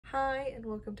Hi and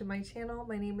welcome to my channel.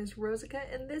 My name is Rosica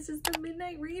and this is the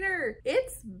Midnight Reader.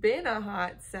 It's been a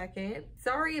hot second.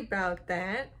 Sorry about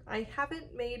that. I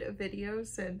haven't made a video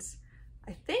since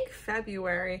I think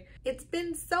February. It's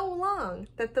been so long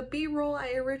that the B-roll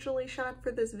I originally shot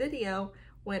for this video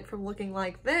went from looking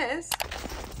like this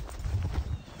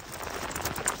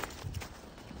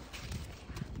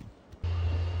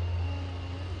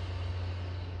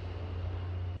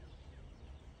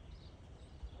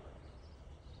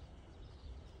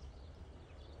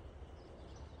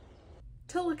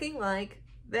to looking like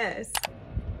this.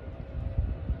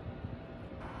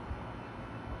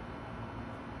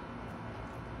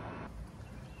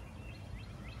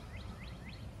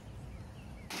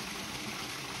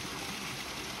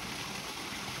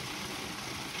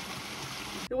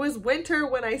 It was winter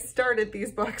when I started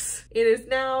these books. It is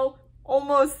now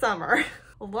almost summer.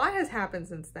 A lot has happened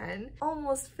since then.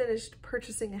 Almost finished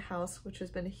purchasing a house, which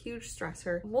has been a huge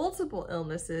stressor. Multiple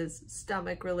illnesses,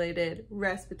 stomach related,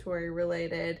 respiratory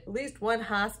related, at least one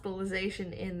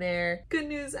hospitalization in there. Good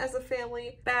news as a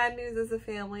family, bad news as a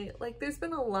family. Like, there's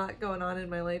been a lot going on in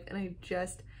my life and I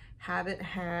just haven't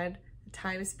had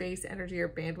time, space, energy, or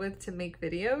bandwidth to make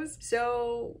videos.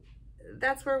 So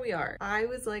that's where we are. I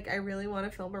was like, I really want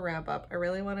to film a wrap up. I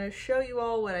really want to show you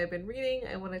all what I've been reading.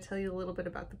 I want to tell you a little bit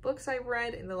about the books I've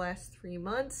read in the last 3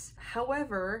 months.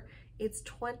 However, it's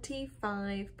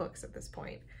 25 books at this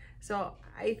point. So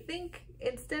I think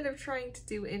instead of trying to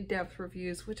do in-depth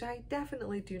reviews, which I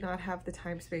definitely do not have the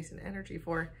time, space, and energy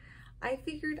for, I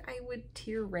figured I would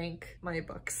tier rank my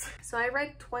books. So I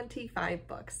read 25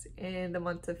 books in the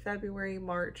months of February,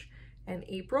 March, and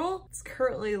April. It's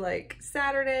currently like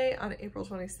Saturday on April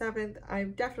 27th.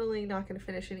 I'm definitely not going to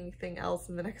finish anything else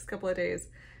in the next couple of days,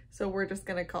 so we're just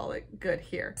gonna call it good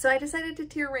here. So I decided to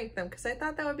tier rank them because I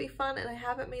thought that would be fun and I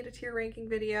haven't made a tier ranking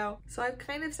video. So I've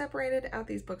kind of separated out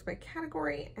these books by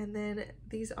category and then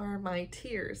these are my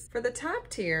tiers. For the top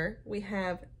tier, we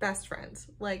have best friends.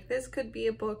 Like, this could be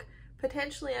a book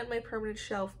potentially on my permanent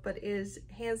shelf, but is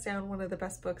hands down one of the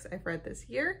best books I've read this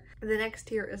year. The next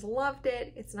tier is loved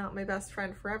it. It's not my best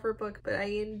friend forever book, but I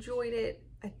enjoyed it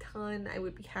a ton. I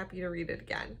would be happy to read it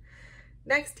again.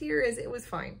 Next tier is it was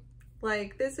fine.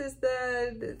 Like, this is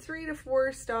the 3 to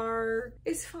 4 star.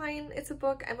 It's fine. It's a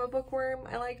book. I'm a bookworm.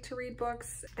 I like to read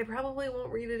books. I probably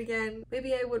won't read it again.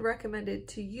 Maybe I would recommend it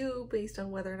to you based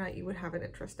on whether or not you would have an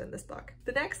interest in this book.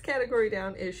 The next category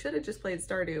down is should have just played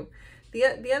Stardew.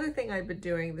 The other thing I've been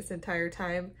doing this entire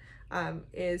time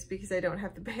is because I don't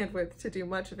have the bandwidth to do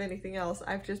much of anything else,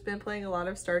 I've just been playing a lot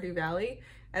of Stardew Valley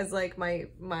as like my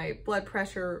blood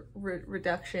pressure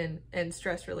reduction and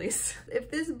stress release.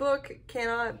 If this book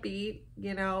cannot beat,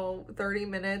 30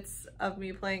 minutes of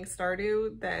me playing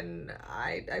Stardew, then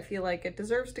I feel like it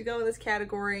deserves to go in this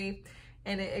category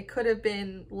and it could have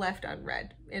been left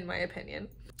unread, in my opinion.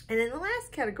 And then the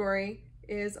last category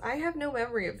is I have no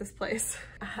memory of this place,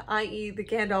 i.e. the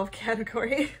Gandalf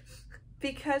category.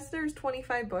 Because there's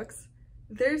 25 books,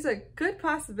 there's a good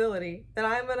possibility that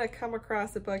I'm gonna come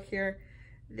across a book here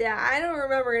that I don't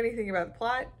remember anything about the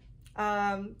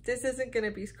plot. This isn't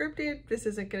gonna be scripted, this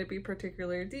isn't gonna be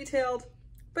particularly detailed,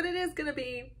 but it is gonna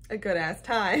be a good ass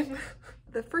time.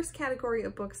 The first category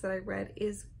of books that I read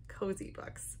is cozy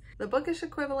books. The bookish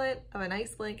equivalent of a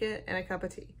nice blanket and a cup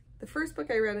of tea. The first book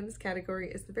I read in this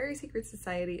category is The Very Secret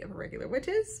Society of Irregular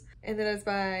Witches, and that is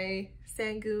by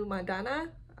Sangu Mandana,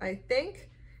 I think.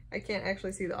 I can't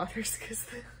actually see the authors because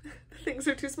the things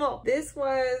are too small. This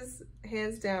was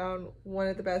hands down one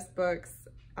of the best books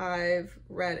I've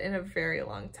read in a very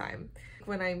long time.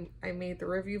 When I made the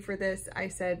review for this, I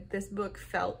said this book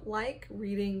felt like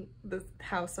reading The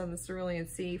House on the Cerulean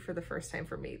Sea for the first time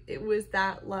for me. It was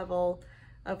that level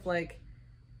of like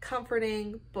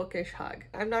comforting, bookish hug.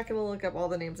 I'm not gonna look up all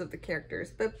the names of the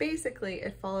characters, but basically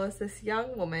it follows this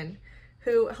young woman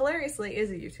who hilariously is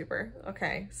a YouTuber.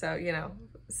 Okay, so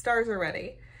stars are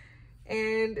ready.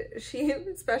 And she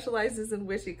specializes in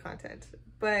witchy content.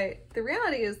 But the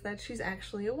reality is that she's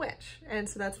actually a witch. And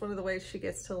so that's one of the ways she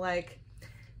gets to like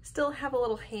still have a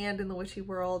little hand in the witchy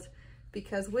world,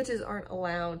 because witches aren't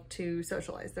allowed to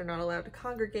socialize. They're not allowed to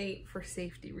congregate for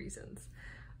safety reasons.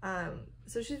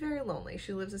 So she's very lonely.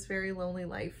 She lives this very lonely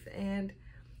life. And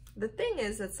the thing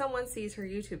is that someone sees her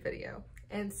YouTube video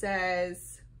and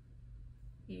says,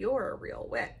 "You're a real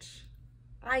witch.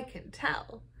 I can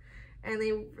tell." And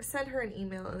they send her an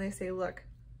email and they say, "Look,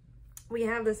 we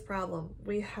have this problem.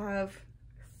 We have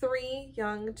 3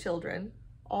 young children,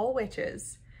 all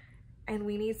witches, and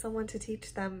we need someone to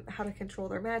teach them how to control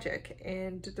their magic.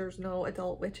 And there's no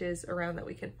adult witches around that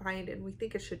we can find, and we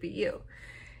think it should be you."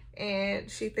 And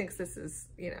she thinks this is,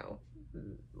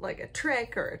 like a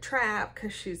trick or a trap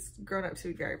because she's grown up to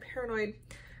be very paranoid.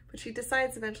 But she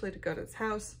decides eventually to go to this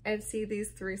house and see these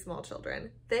 3 small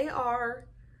children. They are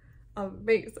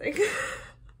amazing.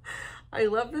 I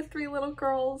love the 3 little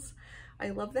girls. I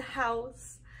love the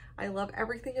house. I love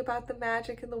everything about the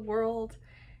magic in the world.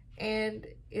 And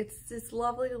it's this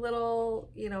lovely little,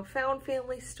 you know, found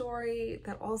family story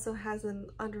that also has an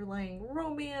underlying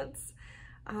romance.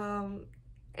 And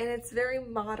it's very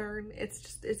modern.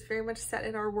 It's very much set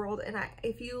in our world. And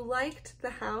if you liked The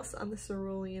House on the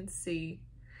Cerulean Sea,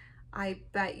 I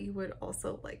bet you would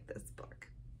also like this book.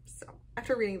 So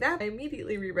after reading that, I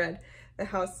immediately reread The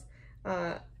House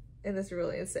in the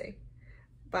Cerulean Sea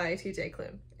by T.J.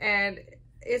 Klune. And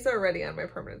it's already on my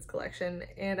permanence collection,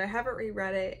 and I haven't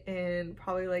reread it in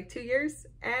probably like 2 years,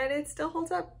 and it still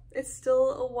holds up. It's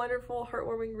still a wonderful,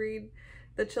 heartwarming read.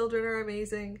 The children are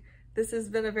amazing. This has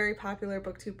been a very popular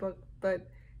booktube book, but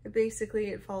basically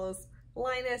it follows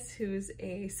Linus, who's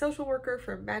a social worker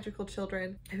for magical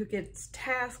children, who gets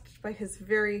tasked by his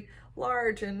very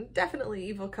large and definitely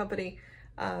evil company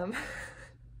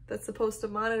that's supposed to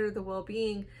monitor the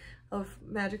well-being of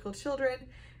magical children.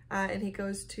 And he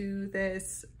goes to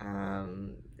this,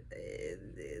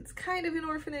 it's kind of an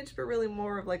orphanage, but really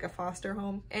more of like a foster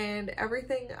home. And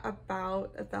everything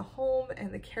about the home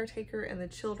and the caretaker and the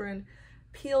children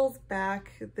peels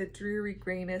back the dreary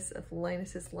grayness of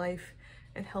Linus's life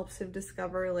and helps him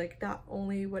discover like not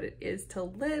only what it is to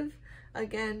live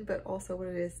again, but also what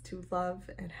it is to love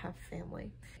and have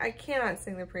family. I cannot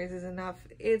sing the praises enough.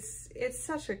 It's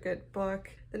such a good book.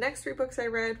 The next 3 books I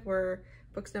read were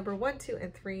books number 1, 2,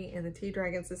 and 3 in the Tea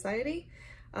Dragon Society,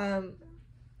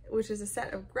 which is a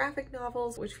set of graphic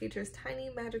novels which features tiny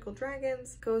magical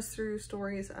dragons, goes through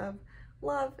stories of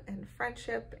love and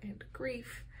friendship and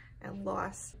grief and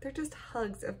loss. They're just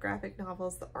hugs of graphic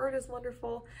novels. The art is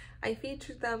wonderful. I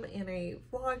featured them in a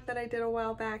vlog that I did a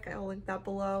while back. I'll link that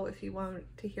below if you want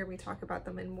to hear me talk about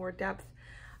them in more depth.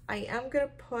 I am going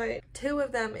to put 2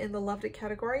 of them in the loved it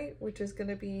category, which is going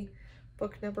to be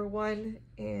book number 1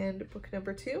 and book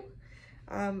number 2.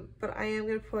 But I am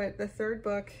going to put the 3rd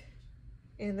book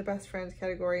in the best friends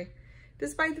category,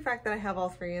 despite the fact that I have all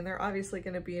 3 and they're obviously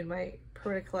going to be in my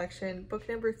permanent collection. Book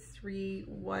number 3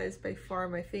 was by far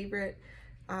my favorite.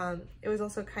 It was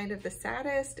also kind of the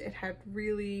saddest. It had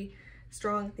really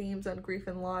strong themes on grief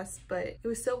and loss, but it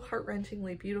was so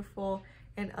heart-wrenchingly beautiful.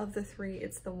 And of the 3,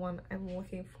 it's the one I'm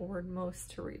looking forward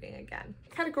most to reading again.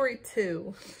 Category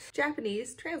 2,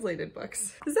 Japanese translated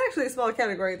books. This is actually a small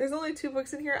category. There's only 2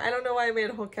 books in here. I don't know why I made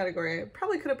a whole category. I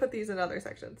probably could have put these in other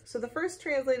sections. So the first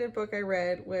translated book I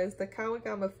read was The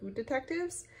Kawagama Food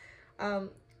Detectives.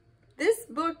 This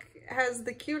book has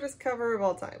the cutest cover of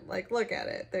all time. Like, look at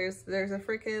it. There's a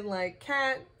freaking like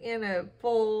cat in a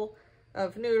bowl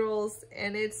of noodles,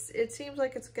 and it seems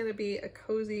like it's gonna be a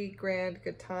cozy, grand,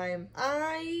 good time.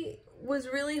 I was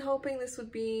really hoping this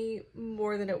would be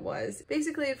more than it was.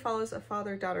 Basically, it follows a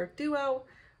father-daughter duo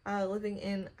living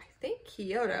in, I think,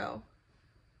 Kyoto.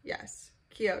 Yes,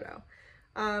 Kyoto.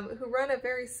 Who run a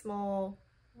very small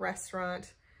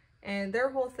restaurant, and their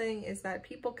whole thing is that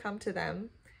people come to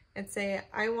them and say,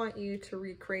 I want you to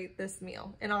recreate this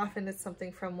meal. And often it's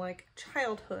something from like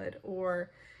childhood,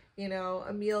 or you know,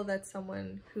 a meal that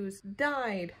someone who's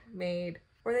died made,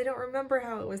 or they don't remember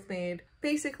how it was made.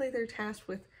 Basically, they're tasked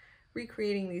with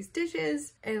recreating these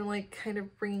dishes and like kind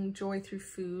of bringing joy through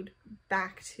food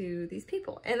back to these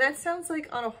people. And that sounds like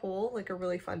on a whole like a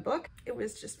really fun book. It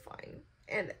was just fine.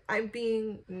 And I'm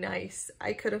being nice.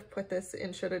 I could have put this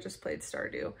in Should Have Just Played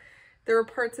Stardew. There were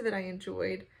parts of it I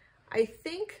enjoyed. I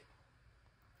think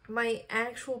my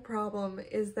actual problem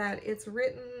is that it's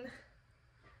written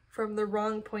from the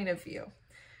wrong point of view,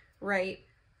 right?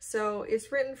 So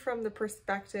it's written from the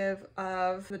perspective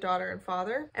of the daughter and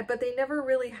father, but they never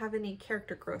really have any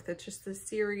character growth. It's just a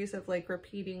series of like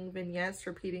repeating vignettes,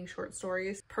 repeating short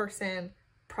stories, person,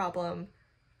 problem,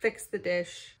 fix the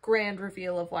dish, grand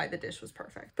reveal of why the dish was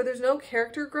perfect. But there's no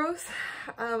character growth,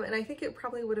 and I think it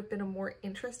probably would have been a more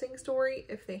interesting story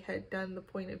if they had done the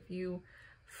point of view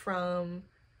from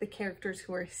the characters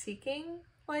who are seeking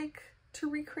like to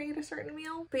recreate a certain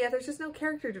meal. But yeah, there's just no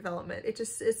character development. It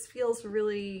feels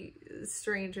really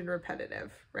strange and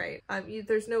repetitive, right?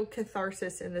 There's no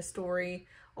catharsis in the story.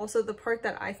 Also, the part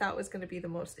that I thought was going to be the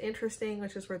most interesting,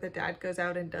 which is where the dad goes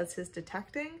out and does his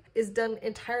detecting, is done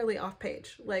entirely off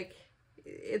page. Like,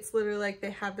 it's literally like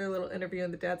they have their little interview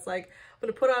and the dad's like, I'm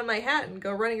gonna put on my hat and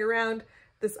go running around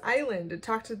this island and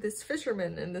talk to this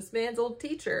fisherman and this man's old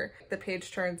teacher. The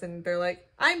page turns and they're like,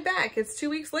 I'm back, it's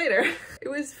 2 weeks later. It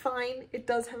was fine. It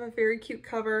does have a very cute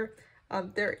cover.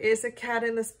 There is a cat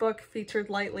in this book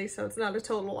featured lightly, so it's not a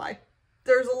total lie.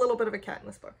 there's a little bit of a cat in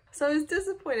this book. So I was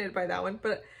disappointed by that one,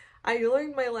 but I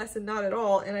learned my lesson not at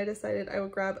all, and I decided I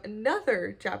would grab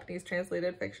another Japanese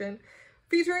translated fiction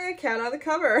featuring a cat on the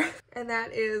cover. And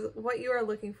that is What You Are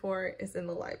Looking For Is in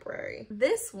the Library.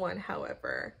 This one,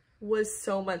 however, was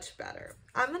so much better.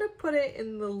 I'm gonna put it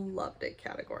in the loved it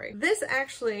category. This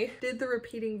actually did the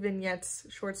repeating vignettes,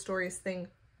 short stories thing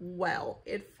well.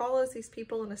 It follows these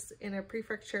people in a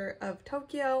prefecture of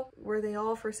Tokyo where they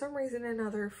all, for some reason or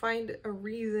another, find a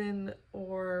reason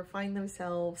or find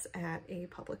themselves at a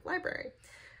public library.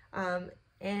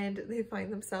 And they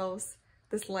find themselves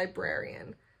this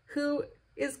librarian who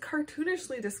is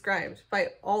cartoonishly described by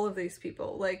all of these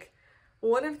people. Like,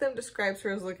 one of them describes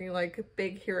her as looking like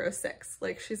Big Hero 6.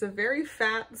 Like, she's a very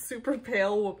fat, super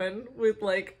pale woman with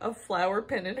like a flower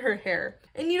pin in her hair.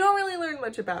 And you don't really learn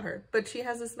much about her, but she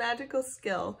has this magical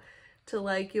skill to,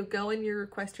 like, you'll go and you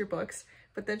request your books,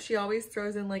 but then she always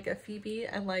throws in like a Phoebe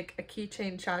and like a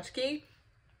keychain tchotchke,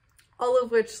 all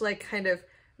of which like kind of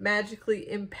magically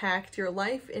impact your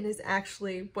life and is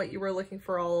actually what you were looking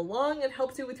for all along and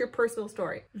helps you with your personal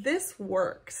story. This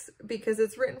works because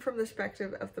it's written from the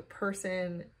perspective of the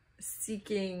person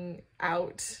seeking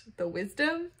out the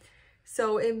wisdom.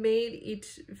 So it made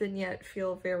each vignette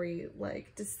feel very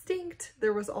like distinct.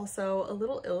 There was also a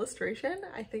little illustration,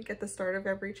 I think, at the start of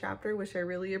every chapter, which I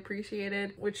really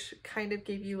appreciated, which kind of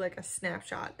gave you like a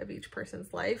snapshot of each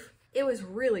person's life. It was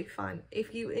really fun.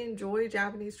 If you enjoy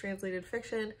Japanese translated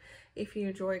fiction, if you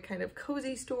enjoy kind of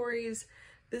cozy stories,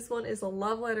 this one is a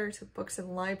love letter to books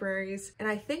and libraries. And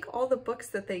I think all the books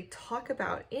that they talk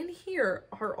about in here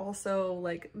are also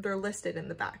like, they're listed in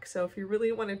the back. So if you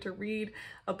really wanted to read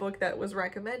a book that was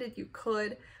recommended, you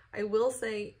could. I will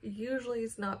say, usually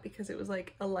it's not because it was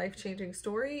like a life-changing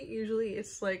story. Usually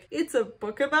it's like, it's a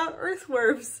book about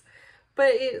earthworms,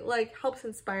 but it like helps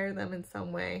inspire them in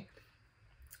some way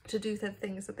to do the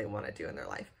things that they want to do in their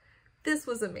life. This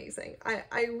was amazing.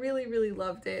 I really, really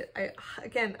loved it. I,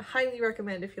 again, highly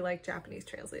recommend if you like Japanese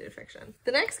translated fiction.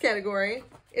 The next category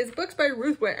is books by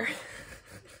Ruth Ware,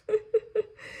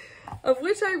 of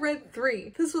which I read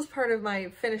 3. This was part of my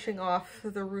finishing off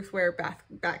the Ruth Ware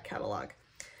back catalog.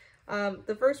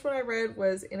 The first one I read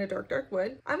was In a Dark, Dark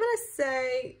Wood. I'm gonna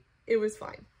say it was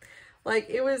fine.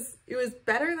 Like, it was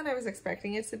better than I was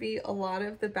expecting it to be. A lot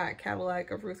of the back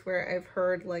catalog of Ruth Ware I've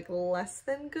heard like less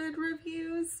than good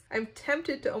reviews. I'm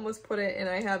tempted to almost put it, and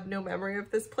I have no memory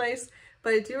of this place,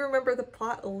 but I do remember the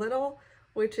plot a little,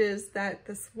 which is that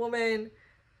this woman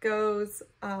goes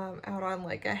out on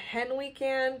like a hen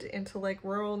weekend into like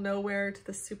rural nowhere to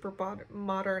the super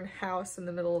modern house in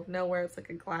the middle of nowhere. It's like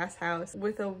a glass house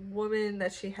with a woman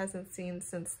that she hasn't seen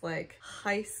since like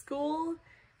high school.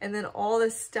 And then all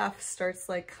this stuff starts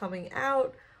like coming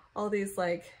out, all these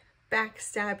like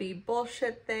backstabby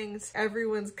bullshit things.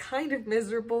 Everyone's kind of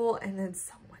miserable, and then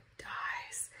someone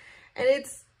dies. And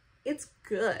it's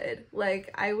good.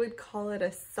 Like, I would call it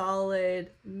a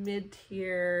solid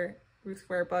mid-tier Ruth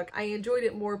Ware book. I enjoyed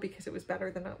it more because it was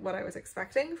better than what I was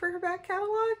expecting for her back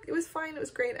catalog. It was fine, it was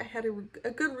great. I had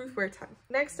a good Ruth Ware time.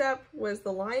 Next up was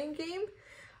The Lion Game.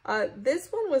 This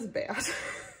one was bad.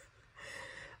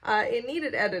 It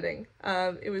needed editing.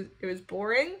 It was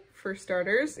boring, for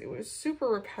starters. It was super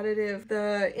repetitive.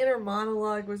 The inner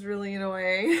monologue was really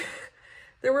annoying.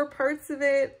 There were parts of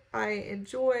it I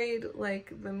enjoyed,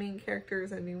 like the main character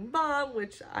is a new mom,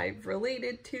 which I've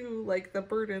related to, like the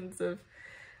burdens of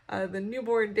the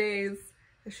newborn days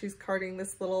as she's carting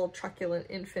this little truculent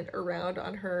infant around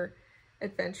on her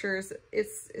adventures. It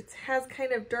has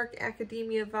kind of dark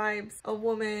academia vibes. A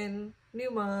woman, new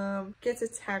mom, gets a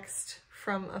text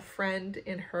from a friend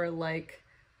in her like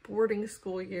boarding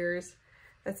school years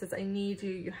that says, I need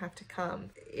you, you have to come.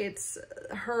 It's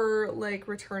her like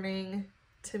returning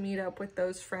to meet up with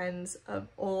those friends of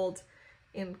old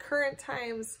in current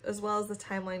times, as well as the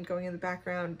timeline going in the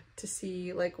background to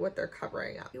see like what they're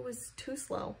covering up. It was too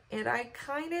slow, and I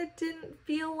kind of didn't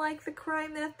feel like the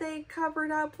crime that they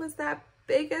covered up was that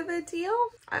big of a deal.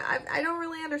 I don't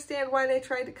really understand why they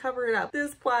tried to cover it up.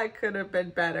 This plot could have been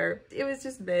better. It was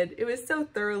just mid. It was so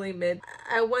thoroughly mid.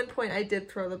 At one point I did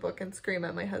throw the book and scream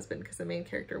at my husband because the main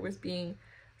character was being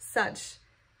such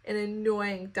an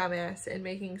annoying dumbass and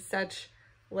making such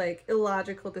like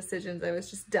illogical decisions. I was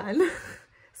just done.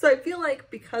 So I feel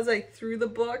like because I threw the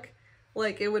book,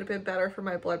 like it would have been better for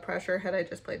my blood pressure had I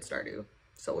just played Stardew.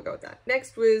 So we'll go with that.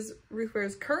 Next was Ruth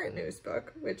Ware's current news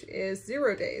book, which is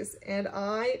 0 Days, and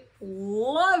I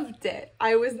loved it.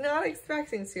 I was not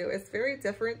expecting to. It's very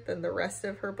different than the rest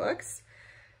of her books.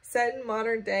 Set in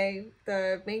modern day,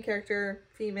 the main character,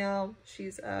 female,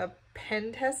 she's a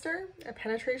pen tester, a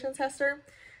penetration tester.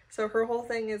 So her whole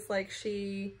thing is like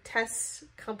she tests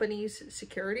companies'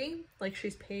 security, like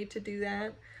she's paid to do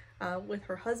that. With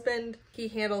her husband, he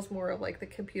handles more of like the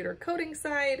computer coding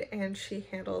side, and she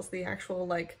handles the actual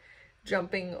like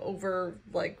jumping over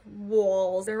like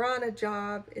walls. They're on a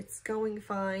job, it's going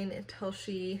fine until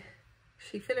she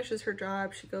finishes her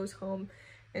job, she goes home,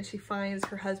 and she finds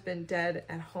her husband dead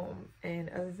at home in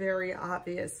a very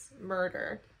obvious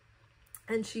murder.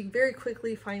 And she very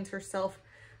quickly finds herself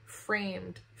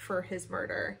framed for his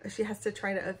murder. She has to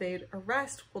try to evade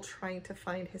arrest while trying to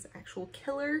find his actual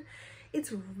killer.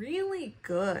 It's really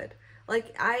good.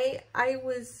 Like I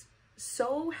was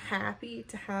so happy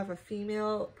to have a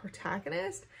female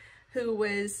protagonist who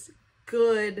was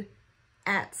good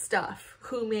at stuff,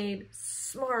 who made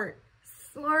smart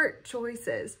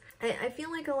choices. I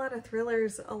feel like a lot of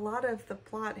thrillers, a lot of the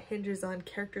plot hinges on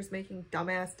characters making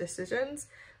dumbass decisions.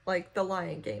 Like The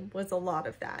Lion Game was a lot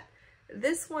of that.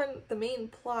 This one, the main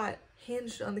plot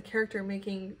hinged on the character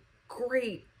making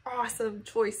great, awesome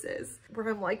choices where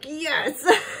I'm like, yes!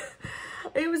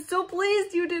 I was so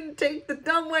pleased you didn't take the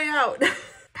dumb way out.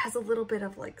 Has a little bit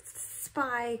of like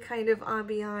spy kind of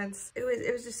ambiance. It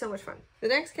was just so much fun. The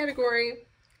next category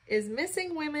is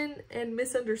missing women and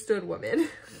misunderstood women.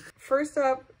 First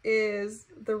up is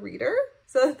The Reader.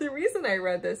 So the reason I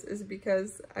read this is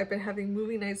because I've been having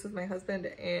movie nights with my husband,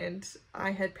 and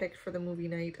I had picked for the movie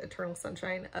night Eternal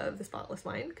Sunshine of the Spotless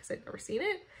Mind because I'd never seen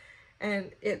it.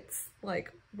 And it's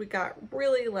like, we got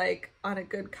really like on a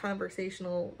good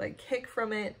conversational like kick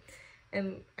from it.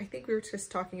 And I think we were just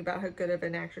talking about how good of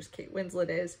an actress Kate Winslet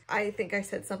is. I think I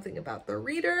said something about The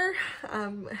Reader,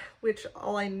 which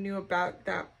all I knew about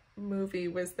that movie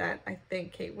was that I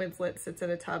think Kate Winslet sits in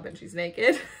a tub and she's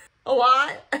naked a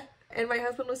lot. And my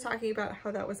husband was talking about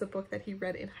how that was a book that he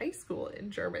read in high school in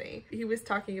Germany. He was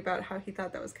talking about how he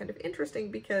thought that was kind of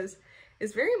interesting because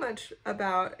it's very much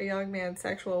about a young man's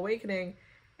sexual awakening.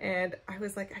 And I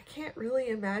was like, I can't really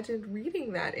imagine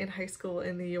reading that in high school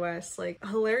in the US. Like,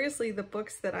 hilariously, the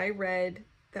books that I read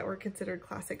that were considered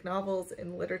classic novels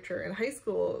in literature in high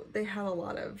school, they had a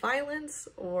lot of violence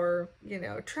or, you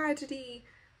know, tragedy,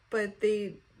 but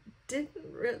they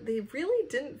really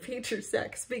didn't feature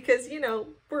sex because, you know,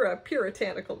 we're a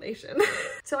puritanical nation.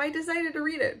 So I decided to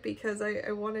read it because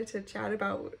I wanted to chat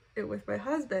about it with my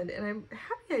husband, and I'm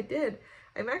happy I did.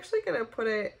 I'm actually gonna put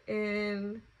it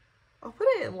in, I'll put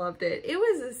it in Loved It. It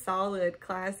was a solid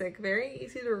classic, very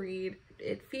easy to read.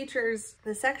 It features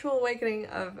the sexual awakening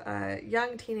of a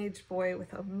young teenage boy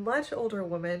with a much older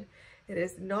woman. It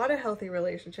is not a healthy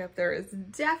relationship. There is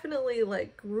definitely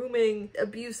like grooming,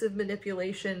 abusive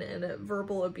manipulation, and a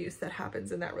verbal abuse that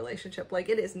happens in that relationship. Like,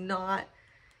 it is not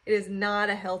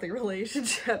a healthy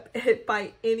relationship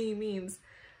by any means.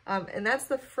 And that's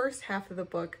the first half of the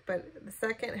book, but the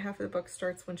second half of the book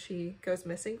starts when she goes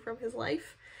missing from his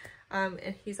life.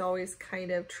 And he's always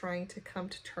kind of trying to come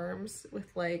to terms with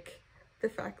like the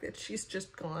fact that she's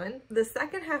just gone. The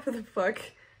second half of the book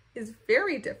is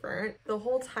very different. The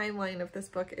whole timeline of this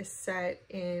book is set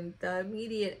in the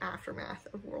immediate aftermath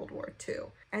of World War II.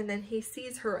 And then he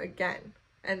sees her again.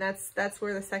 And that's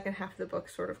where the second half of the book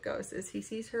sort of goes, is he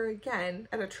sees her again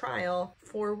at a trial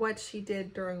for what she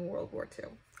did during World War II.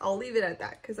 I'll leave it at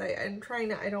that because I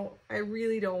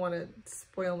really don't want to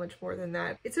spoil much more than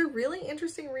that. It's a really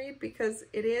interesting read because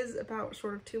it is about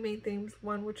sort of two main themes.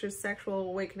 One, which is sexual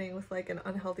awakening with like an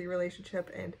unhealthy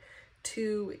relationship, and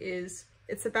two is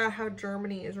it's about how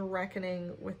Germany is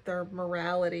reckoning with their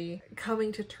morality,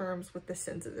 coming to terms with the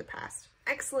sins of the past.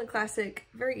 Excellent classic,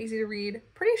 very easy to read,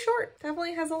 pretty short,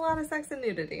 definitely has a lot of sex and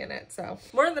nudity in it, so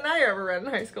more than I ever read in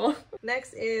high school.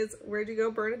 Next is Where'd You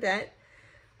Go, Bernadette?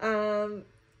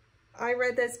 I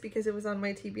read this because it was on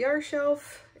my TBR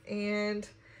shelf, and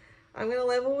I'm gonna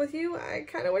level with you, I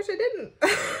kind of wish I didn't.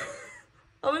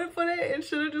 I'm gonna put it and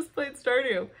should have just played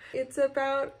Stardew. It's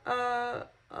about a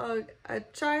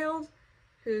child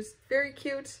who's very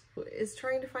cute, who is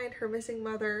trying to find her missing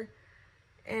mother,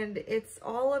 and it's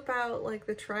all about like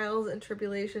the trials and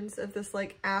tribulations of this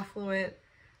like affluent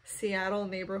Seattle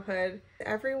neighborhood.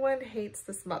 Everyone hates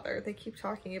this mother. They keep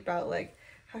talking about like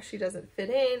how she doesn't fit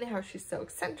in, how she's so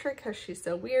eccentric, how she's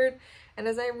so weird, and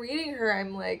as I'm reading her,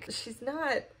 I'm like, she's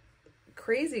not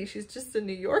crazy, she's just a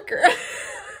New Yorker.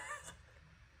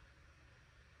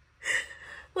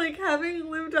 Like,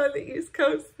 having lived on the East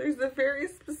Coast, there's a very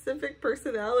specific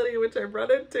personality which I've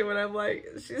run into, and I'm like,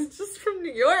 she's just from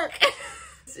New York.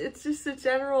 It's just a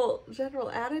general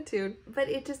attitude, but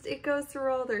it goes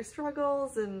through all their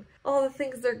struggles and all the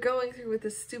things they're going through with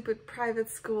this stupid private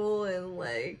school and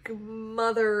like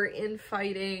mother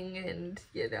infighting, and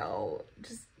you know,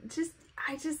 just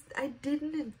I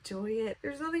didn't enjoy it.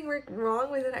 There's nothing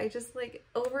wrong with it. I just like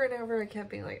over and over I kept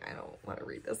being like, I don't want to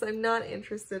read this. I'm not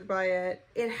interested by it.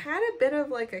 It had a bit of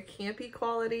like a campy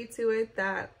quality to it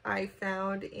that I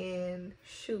found in,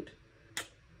 shoot,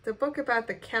 the book about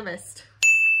the chemist,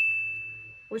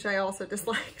 which I also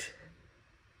disliked.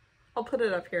 I'll put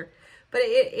it up here. But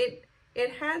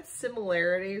it had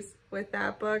similarities with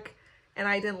that book, and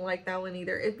I didn't like that one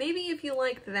either. Maybe if you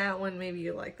liked that one, maybe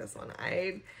you like this one.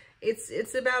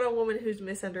 It's about a woman who's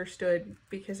misunderstood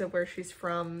because of where she's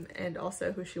from and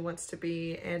also who she wants to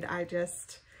be, and I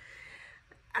just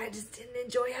didn't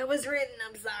enjoy how it was written.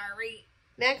 I'm sorry.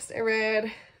 Next, I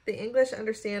read The English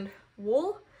Understand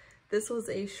Wool. This was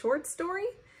a short story.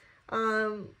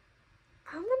 I'm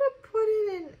gonna put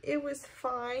it in, it was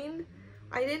fine.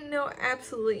 I didn't know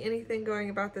absolutely anything going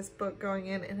about this book going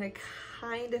in, and I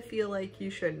kind of feel like you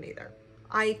shouldn't either.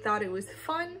 I thought it was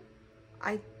fun.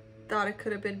 I thought it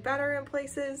could have been better in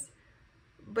places,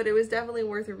 but it was definitely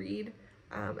worth a read,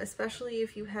 especially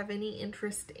if you have any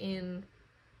interest in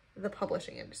the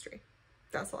publishing industry.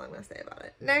 That's all I'm gonna say about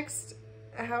it. Next,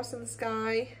 A House in the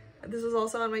Sky. This was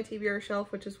also on my TBR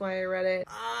shelf, which is why I read it.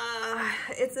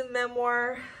 It's a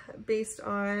memoir based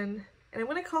on, and I'm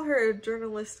gonna call her a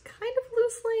journalist kind of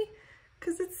loosely,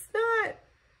 because it's not,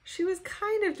 she was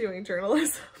kind of doing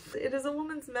journalism. It is a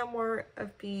woman's memoir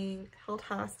of being held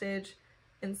hostage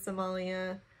in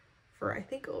Somalia for I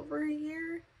think over a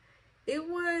year. It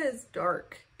was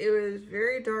dark. It was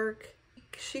very dark.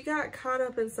 She got caught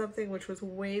up in something which was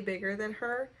way bigger than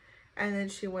her, and then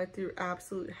she went through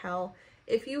absolute hell.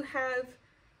 If you have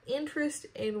interest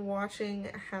in watching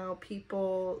how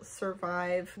people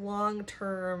survive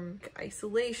long-term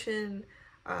isolation,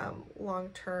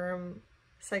 long-term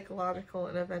psychological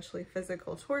and eventually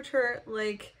physical torture,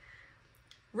 like,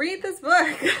 read this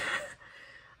book.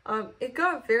 It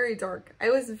got very dark. I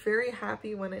was very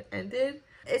happy when it ended.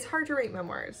 It's hard to rate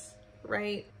memoirs,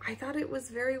 right? I thought it was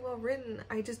very well written.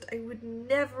 I would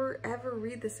never ever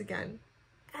read this again,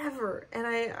 ever. And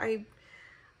I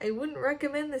wouldn't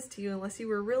recommend this to you unless you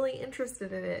were really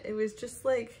interested in it. It was just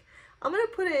like, I'm gonna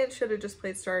put it in should have just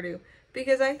played Stardew,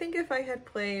 because I think if I had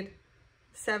played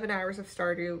 7 hours of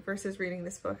Stardew versus reading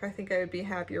this book, I think I would be a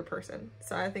happier person.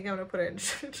 So I think I'm gonna put it in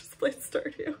should have just played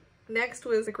Stardew. Next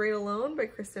was The Great Alone by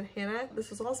Kristen Hanna. This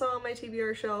was also on my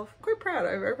TBR shelf. I'm quite proud.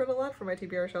 I read a lot from my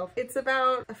TBR shelf. It's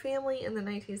about a family in the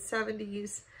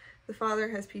 1970s. The father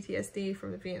has PTSD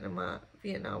from the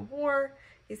Vietnam War.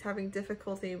 He's having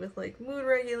difficulty with like mood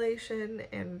regulation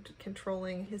and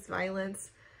controlling his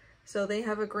violence. So they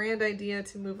have a grand idea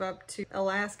to move up to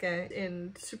Alaska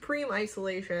in supreme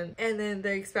isolation, and then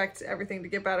they expect everything to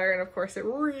get better, and of course it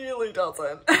really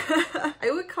doesn't.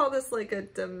 I would call this like a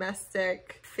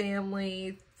domestic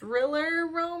family thriller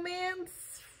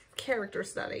romance character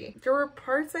study. There were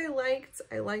parts I liked.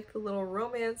 I liked the little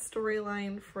romance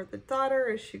storyline for the daughter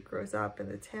as she grows up in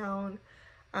the town.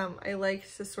 I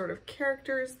liked the sort of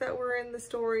characters that were in the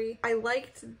story. I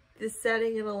liked the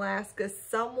setting in Alaska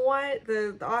somewhat.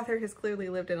 The author has clearly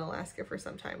lived in Alaska for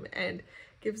some time and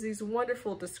gives these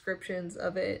wonderful descriptions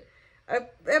of it.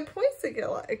 At points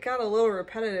it got a little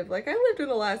repetitive. Like, I lived in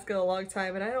Alaska a long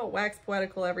time and I don't wax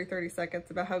poetical every 30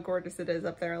 seconds about how gorgeous it is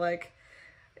up there. Like,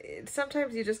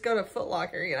 sometimes you just go to Foot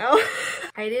Locker, you know?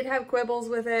 I did have quibbles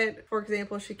with it. For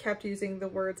example, she kept using the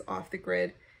words off the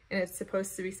grid, and it's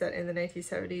supposed to be set in the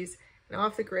 1970s. And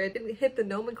off the grid didn't hit the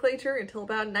nomenclature until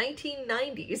about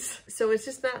 1990s. So it's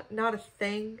just not a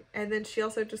thing. And then she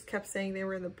also just kept saying they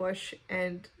were in the bush,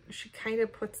 and she kind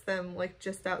of puts them like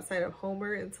just outside of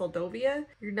Homer in Soldovia.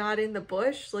 You're not in the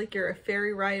bush, like you're a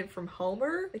ferry ride from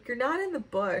Homer. Like, you're not in the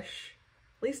bush.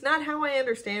 At least not how I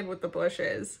understand what the bush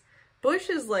is. Bush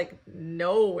is like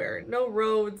nowhere, no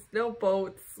roads, no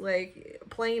boats, like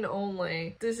plane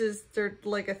only. This is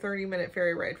like a 30-minute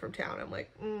ferry ride from town. I'm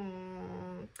like,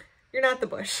 you're not the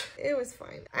bush. It was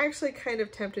fine. I actually kind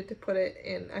of tempted to put it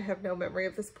in I have no memory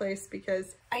of this place,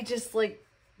 because I just like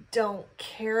don't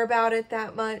care about it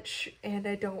that much and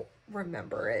I don't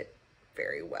remember it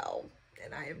very well,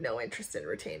 and I have no interest in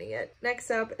retaining it.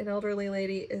 Next up, An Elderly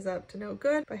Lady is Up to No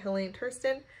Good by Helene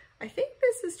Tursten. I think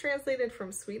this is translated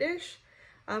from Swedish.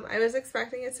 I was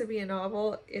expecting it to be a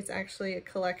novel. It's actually a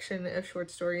collection of short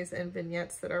stories and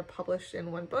vignettes that are published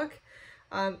in one book.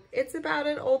 It's about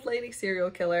an old lady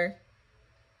serial killer.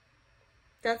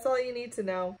 That's all you need to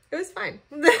know. It was fine.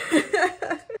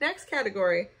 Next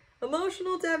category,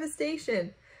 Emotional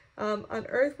Devastation. On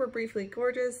Earth We're Briefly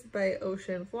Gorgeous by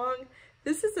Ocean Vuong.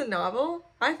 This is a novel.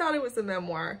 I thought it was a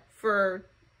memoir for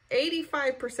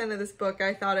 85% of this book,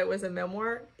 I thought it was a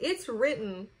memoir. It's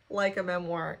written like a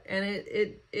memoir, and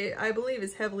it I believe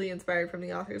is heavily inspired from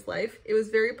the author's life. It was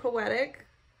very poetic,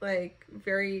 like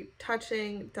very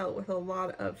touching, dealt with a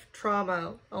lot of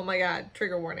trauma. Oh my god,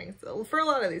 trigger warnings for a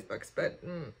lot of these books, but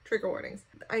trigger warnings.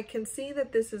 I can see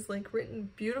that this is like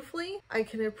written beautifully. I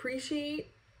can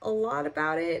appreciate a lot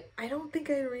about it. I don't think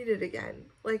I'd read it again.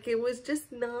 Like, it was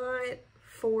just not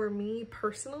for me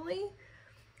personally.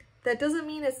 That doesn't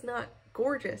mean it's not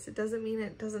gorgeous. It doesn't mean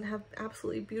it doesn't have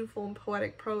absolutely beautiful and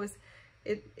poetic prose.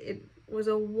 It was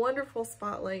a wonderful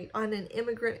spotlight on an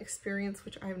immigrant experience,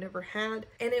 which I've never had.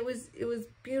 And it was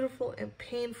beautiful and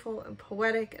painful and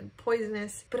poetic and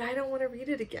poisonous, but I don't want to read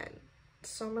it again.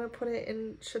 So I'm gonna put it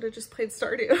in, should have just played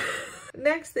Stardew.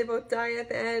 Next, they both die at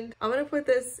the end. I'm gonna put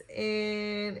this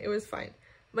in, it was fine.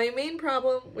 My main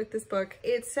problem with this book,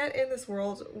 it's set in this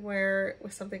world where,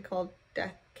 with something called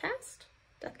Deathcast?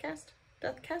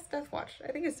 Deathwatch.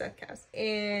 I think it's Deathcast.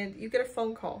 And you get a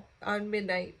phone call on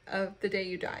midnight of the day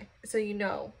you die. So you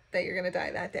know that you're gonna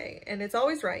die that day. And it's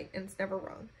always right, and it's never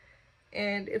wrong.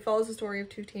 And it follows the story of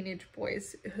two teenage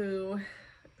boys who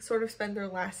sort of spend their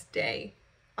last day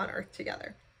on Earth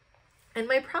together. And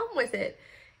my problem with it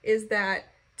is that,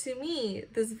 to me,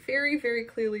 this very, very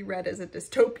clearly read as a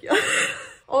dystopia.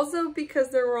 Also because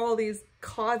there were all these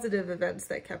causative events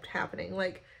that kept happening.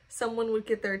 Like, someone would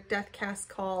get their Deathcast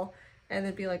call and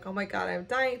then be like, oh my god, I'm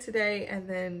dying today, and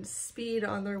then speed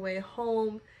on their way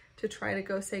home to try to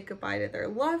go say goodbye to their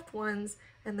loved ones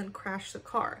and then crash the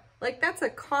car. Like, that's a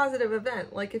causative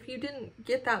event. Like, if you didn't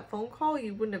get that phone call,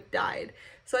 you wouldn't have died.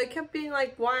 So I kept being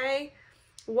like, why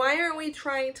aren't we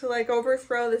trying to like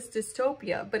overthrow this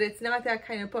dystopia? But it's not that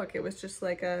kind of book. It was just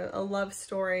like a love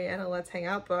story and a let's hang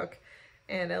out book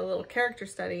and a little character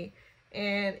study.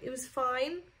 And it was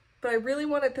fine, but I really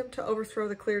wanted them to overthrow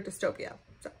the clear dystopia.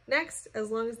 So next, As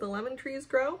Long as the Lemon Trees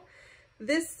Grow.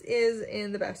 This is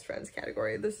in the best friends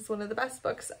category. This is one of the best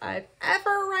books I've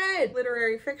ever read.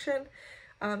 Literary fiction.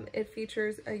 It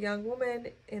features a young woman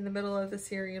in the middle of the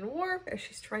Syrian war as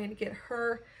she's trying to get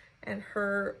her and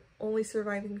her only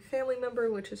surviving family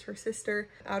member, which is her sister,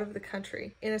 out of the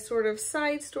country. In a sort of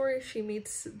side story, she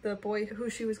meets the boy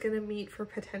who she was going to meet for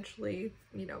potentially,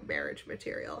 you know, marriage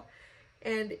material.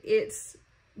 And it's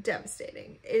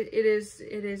devastating. It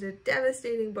is a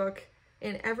devastating book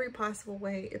in every possible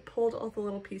way. It pulled all the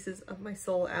little pieces of my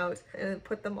soul out and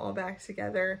put them all back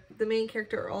together. The main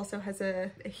character also has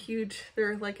they're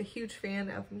like a huge fan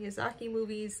of Miyazaki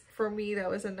movies. For me, that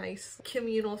was a nice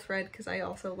communal thread because I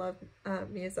also love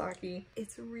Miyazaki.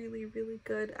 It's really, really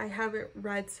good. I haven't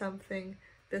read something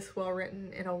this well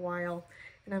written in a while,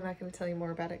 and I'm not going to tell you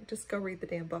more about it. Just go read the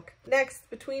damn book. Next,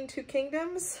 Between Two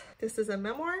Kingdoms. This is a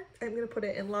memoir. I'm going to put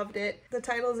it in Loved It. The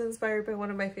title is inspired by one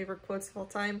of my favorite quotes of all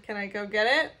time. Can I go get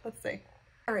it? Let's see.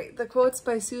 All right, the quote's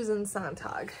by Susan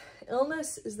Sontag.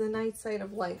 Illness is the night sight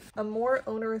of life, a more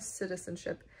onerous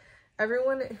citizenship.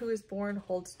 Everyone who is born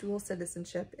holds dual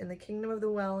citizenship in the kingdom of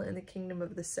the well and the kingdom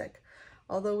of the sick.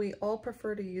 Although we all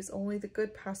prefer to use only the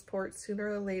good passport,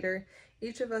 sooner or later,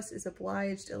 each of us is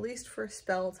obliged, at least for a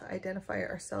spell, to identify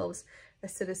ourselves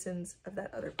as citizens of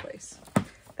that other place.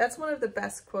 That's one of the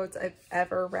best quotes I've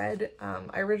ever read.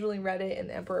 I originally read it in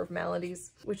Emperor of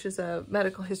Maladies, which is a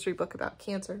medical history book about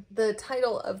cancer. The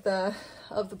title of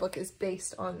the book is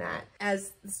based on that,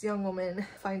 as this young woman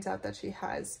finds out that she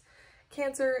has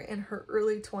cancer in her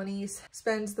early 20s,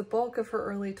 spends the bulk of her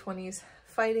early 20s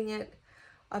fighting it,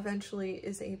 eventually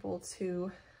is able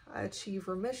to achieve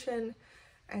remission,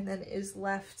 and then is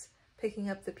left picking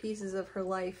up the pieces of her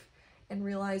life and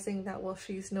realizing that while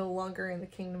she's no longer in the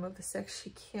kingdom of the sick, she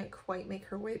can't quite make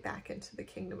her way back into the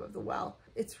kingdom of the well.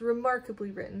 It's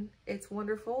remarkably written. It's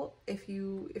wonderful. If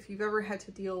you've ever had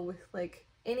to deal with like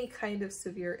any kind of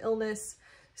severe illness,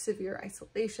 severe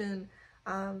isolation,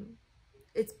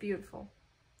 it's beautiful.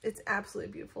 It's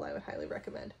absolutely beautiful. I would highly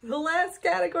recommend. The last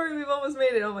category, we've almost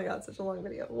made it. Oh my god, such a long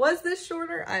video. Was this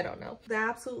shorter? I don't know. The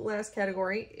absolute last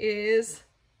category is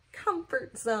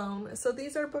comfort zone. So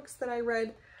these are books that I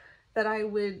read that I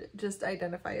would just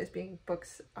identify as being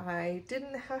books I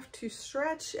didn't have to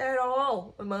stretch at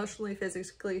all emotionally,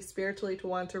 physically, spiritually to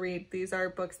want to read. These are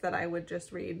books that I would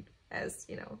just read as,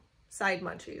 you know, side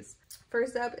munchies.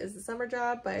 First up is The Summer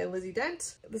Job by Lizzie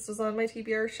Dent. This was on my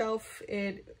TBR shelf.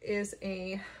 It is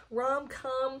a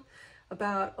rom-com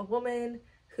about a woman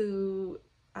who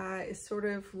is sort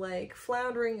of like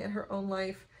floundering in her own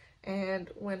life, and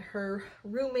when her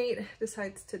roommate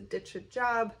decides to ditch a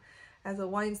job as a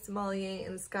wine sommelier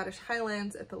in the Scottish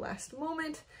Highlands at the last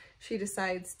moment, she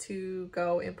decides to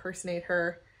go impersonate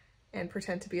her and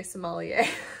pretend to be a sommelier.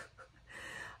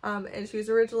 And she was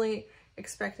originally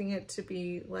expecting it to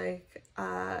be like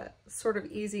a sort of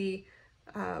easy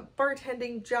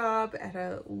bartending job at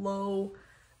a low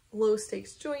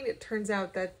stakes joint. It turns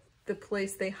out that the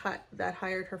place that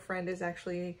hired her friend is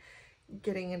actually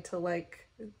getting into like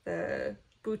the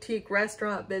boutique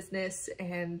restaurant business,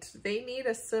 and they need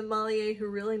a sommelier who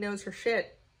really knows her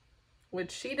shit,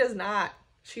 which she does not.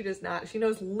 She does not. She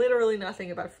knows literally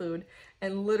nothing about food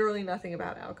and literally nothing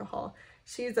about alcohol.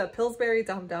 She's a Pillsbury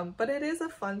dum-dum, but it is a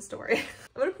fun story.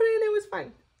 I'm gonna put it in, it was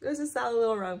fun. It was a solid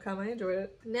little rom-com, I enjoyed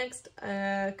it. Next,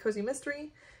 cozy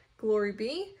mystery, Glory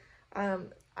Be.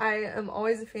 I am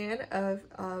always a fan of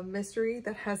a mystery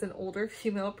that has an older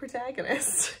female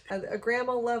protagonist. A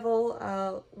grandma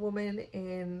level woman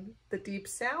in the Deep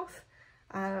South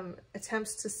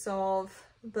attempts to solve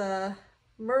the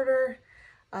murder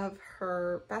of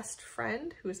her best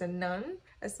friend, who is a nun.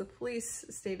 As the police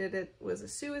stated, it was a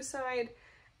suicide.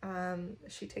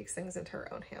 She takes things into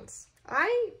her own hands.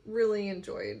 I really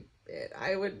enjoyed it.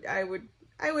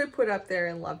 I would put up there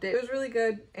and loved it. It was really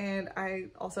good, and I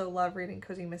also love reading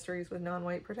cozy mysteries with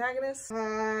non-white protagonists.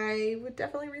 I would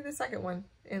definitely read the second one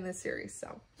in this series,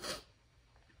 so.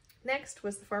 Next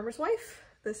was The Farmer's Wife.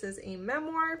 This is a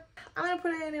memoir. I'm gonna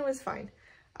put it in, it was fine.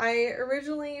 I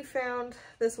originally found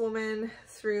this woman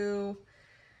through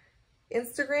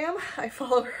Instagram. I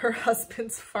follow her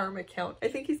husband's farm account. I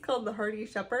think he's called The Hardy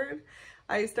Shepherd.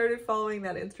 I started following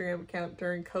that Instagram account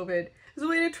during COVID as a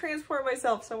way to transport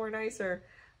myself somewhere nicer.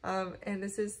 And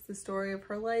this is the story of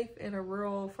her life in a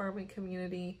rural farming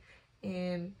community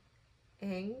in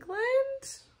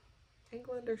England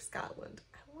or Scotland.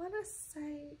 I want to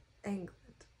say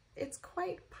England. It's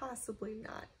quite possibly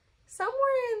not. Somewhere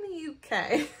in the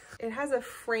UK. It has a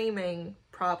framing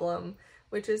problem,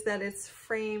 which is that it's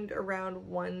framed around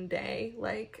one day,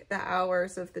 like the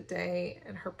hours of the day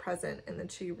and her present, and then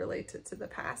she relates it to the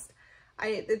past.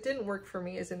 It didn't work for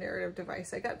me as a narrative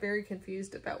device. I got very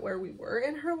confused about where we were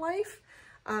in her life,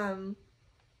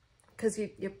 because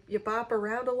you bop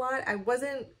around a lot. I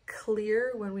wasn't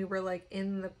clear when we were like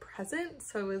in the present,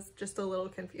 so I was just a little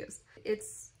confused.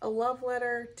 It's a love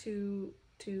letter to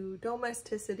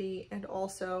domesticity, and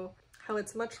also how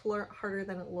it's much harder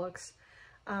than it looks,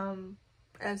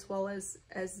 as well as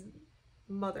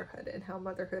motherhood, and how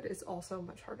motherhood is also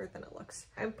much harder than it looks.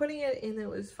 I'm putting it in the it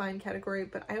was fine category,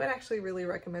 but I would actually really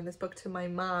recommend this book to my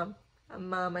mom.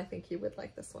 Mom, I think you would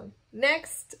like this one.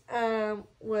 Next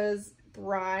was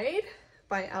Bride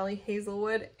by Ali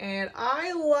Hazelwood, and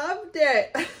I loved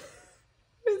it. It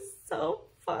was so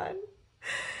fun.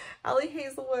 Ali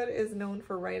Hazelwood is known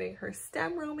for writing her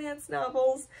STEM romance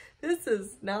novels. This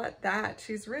is not that.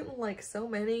 She's written like so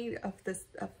many of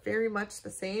very much the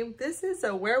same. This is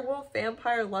a werewolf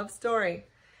vampire love story,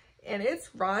 and it's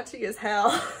raunchy as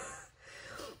hell.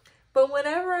 But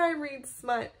whenever I read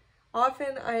smut,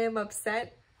 often I am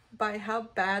upset by how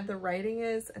bad the writing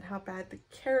is and how bad the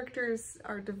characters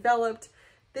are developed.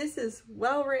 This is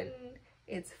well written,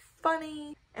 it's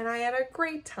funny, and I had a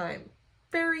great time.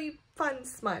 Very fun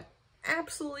smut.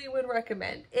 Absolutely would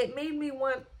recommend. It made me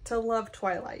want to love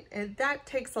Twilight, and that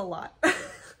takes a lot.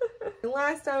 And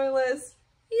last on my list,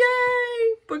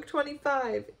 yay! Book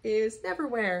 25 is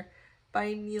Neverwhere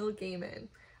by Neil Gaiman.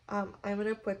 I'm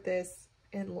gonna put this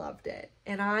and loved it.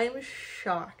 And I'm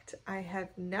shocked. I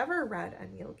have never read a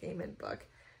Neil Gaiman book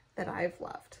that I've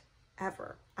loved,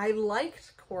 ever. I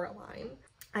liked Coraline.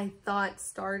 I thought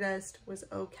Stardust was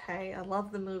okay. I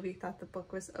loved the movie, thought the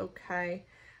book was okay.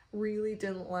 Really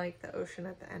didn't like The Ocean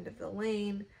at the End of the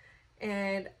Lane.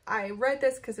 And I read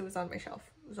this because it was on my shelf.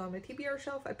 It was on my TBR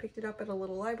shelf. I picked it up at a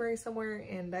little library somewhere,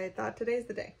 and I thought today's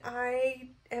the day.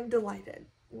 I am delighted.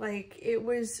 Like, it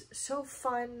was so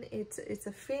fun. It's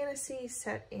a fantasy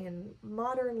set in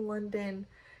modern London,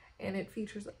 and it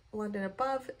features London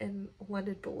above and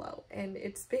London below. And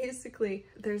it's basically,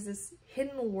 there's this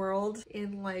hidden world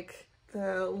in like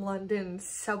the London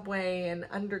subway and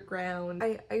underground.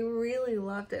 I really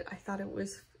loved it. I thought it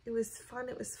was fun,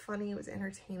 it was funny, it was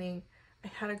entertaining. I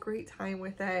had a great time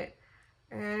with it,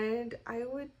 and I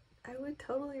would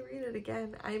totally read it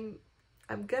again.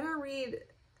 I'm gonna read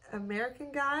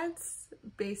American Gods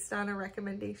based on a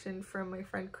recommendation from my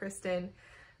friend Kristen,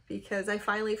 because I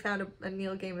finally found a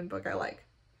Neil Gaiman book I like.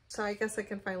 So I guess I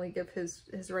can finally give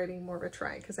his writing more of a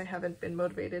try, because I haven't been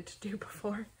motivated to do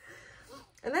before.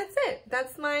 And that's it.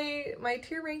 That's my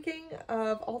tier ranking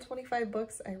of all 25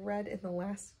 books I read in the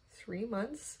last 3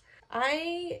 months.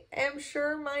 I am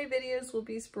sure my videos will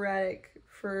be sporadic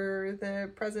for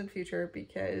the present future,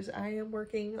 because I am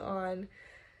working on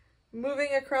moving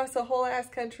across a whole ass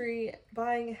country,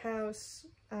 buying a house,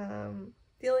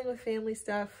 dealing with family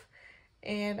stuff,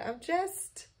 and I'm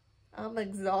just I'm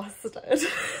exhausted.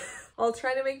 I'll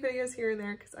try to make videos here and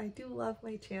there because I do love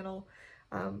my channel.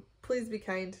 Please be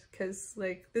kind, because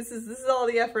like this is all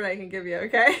the effort I can give you,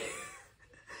 okay?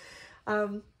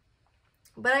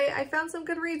 But I found some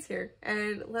good reads here,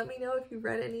 and let me know if you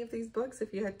read any of these books,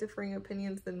 if you had differing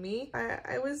opinions than me.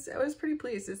 I was pretty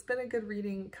pleased. It's been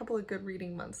a couple of good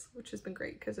reading months, which has been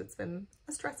great because it's been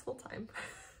a stressful time.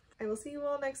 I will see you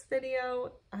all next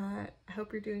video. I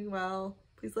hope you're doing well.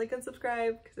 Please like and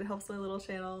subscribe because it helps my little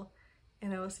channel,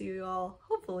 and I will see you all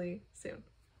hopefully soon.